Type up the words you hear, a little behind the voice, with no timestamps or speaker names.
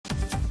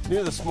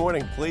New this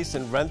morning, police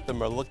in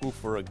Wrentham are looking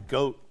for a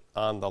goat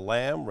on the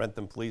lam.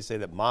 Wrentham police say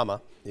that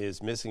Mama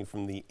is missing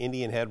from the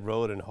Indian Head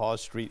Road and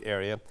Hawes Street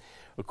area.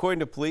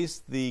 According to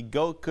police, the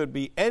goat could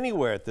be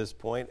anywhere at this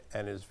point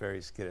and is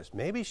very skittish.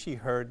 Maybe she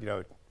heard,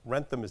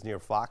 Wrentham is near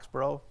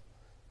Foxborough.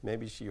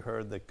 Maybe she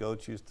heard that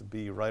goats used to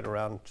be right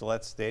around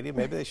Gillette Stadium.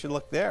 Maybe they should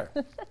look there.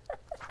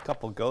 A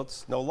couple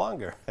goats no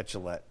longer at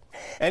Gillette.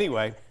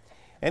 Anyway,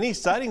 any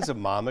sightings of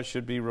Mama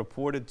should be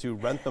reported to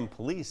Wrentham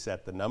police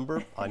at the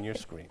number on your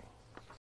screen.